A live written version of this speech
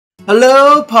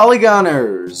Hello,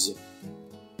 Polygoners!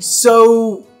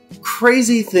 So,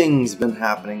 crazy things been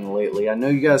happening lately. I know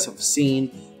you guys have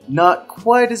seen not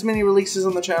quite as many releases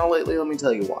on the channel lately, let me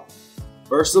tell you why.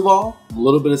 First of all, a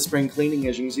little bit of spring cleaning.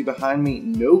 As you can see behind me,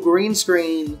 no green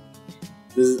screen.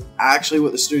 This is actually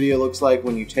what the studio looks like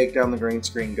when you take down the green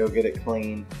screen, go get it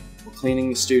clean. We're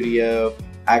cleaning the studio.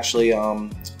 Actually,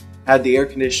 had the air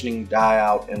conditioning die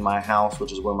out in my house,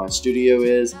 which is where my studio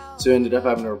is, so ended up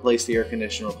having to replace the air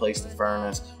conditioner, replace the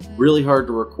furnace. Really hard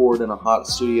to record in a hot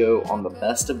studio on the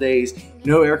best of days.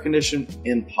 No air conditioning,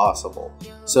 impossible.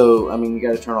 So, I mean, you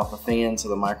gotta turn off the fan so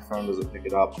the microphone doesn't pick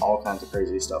it up, all kinds of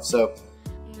crazy stuff. So,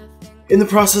 in the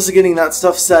process of getting that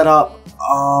stuff set up,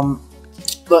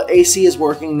 the AC is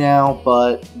working now,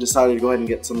 but decided to go ahead and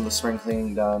get some of the spring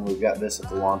cleaning done. We've got this at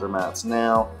the laundromats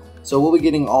now. So we'll be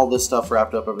getting all this stuff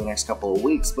wrapped up over the next couple of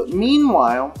weeks. But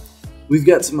meanwhile, we've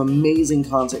got some amazing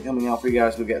content coming out for you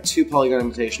guys. We've got 2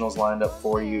 Polygon Invitationals lined up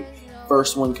for you.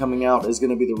 First one coming out is going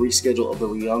to be the reschedule of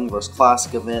the Young vs.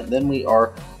 Classic event. Then we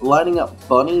are lining up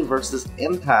Bunny versus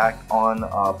Impact on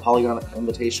Polygon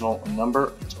Invitational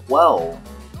number 12,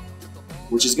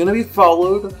 which is going to be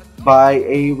followed by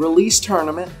a release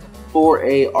tournament for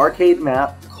a arcade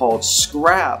map called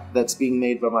Scrap that's being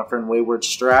made by my friend Wayward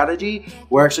Strategy.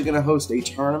 We're actually going to host a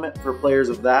tournament for players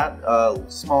of that,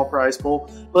 small prize pool,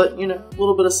 but you know, a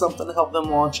little bit of something to help them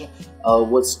launch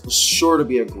what's sure to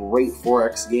be a great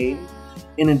 4X game.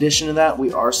 In addition to that,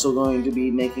 we are still going to be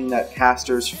making that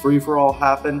Casters free-for-all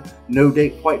happen. No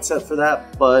date quite set for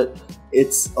that, but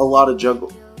it's a lot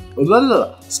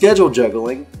of schedule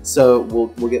juggling, so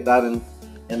we'll get that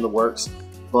in the works.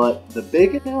 But the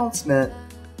big announcement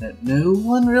that no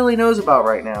one really knows about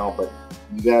right now, but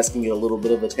you guys can get a little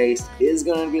bit of a taste, is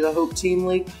going to be the Hope Team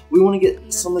League. We want to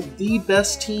get some of the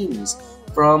best teams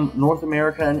from North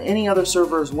America and any other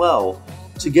server as well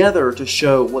together to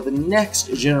show what the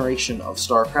next generation of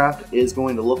StarCraft is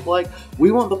going to look like.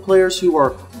 We want the players who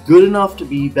are good enough to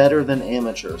be better than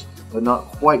amateurs, but not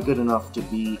quite good enough to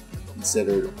be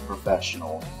considered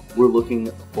professional. We're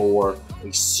looking for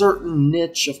a certain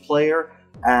niche of player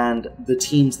and the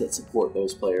teams that support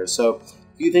those players. So if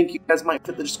you think you guys might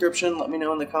fit the description, let me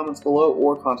know in the comments below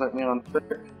or contact me on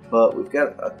Twitter. But we've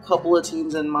got a couple of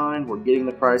teams in mind. We're getting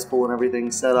the prize pool and everything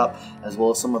set up, as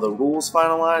well as some of the rules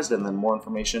finalized, and then more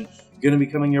information going to be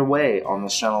coming your way on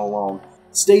this channel alone.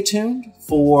 Stay tuned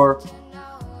for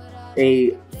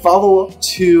a follow-up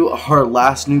to our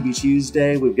last Newbie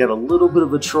Tuesday. We've got a little bit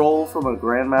of a troll from a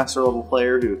Grandmaster level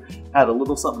player who had a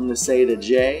little something to say to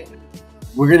Jay.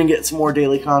 We're going to get some more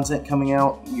daily content coming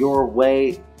out your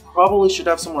way. Probably should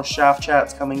have some more Shaft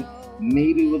chats coming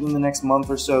maybe within the next month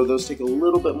or so. Those take a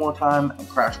little bit more time, and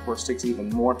Crash Course takes even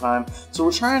more time. So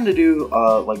we're trying to do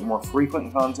like more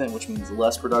frequent content, which means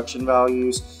less production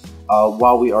values,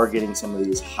 while we are getting some of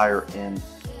these higher end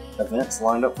events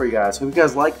lined up for you guys. Hope you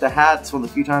guys like the hat. It's one of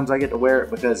the few times I get to wear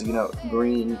it because, you know,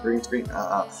 green screen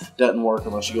doesn't work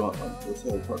unless you go like this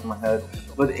whole part of my head.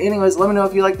 But anyways, let me know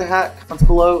if you like the hat. Comments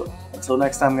below. Until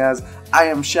next time, guys, I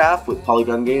am Shaft with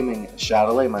Polygon Gaming. Shout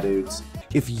allay, my dudes.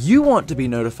 If you want to be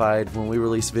notified when we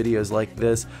release videos like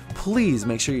this, please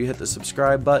make sure you hit the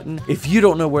subscribe button. If you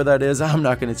don't know where that is, I'm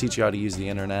not going to teach you how to use the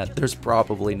internet. There's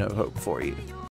probably no hope for you.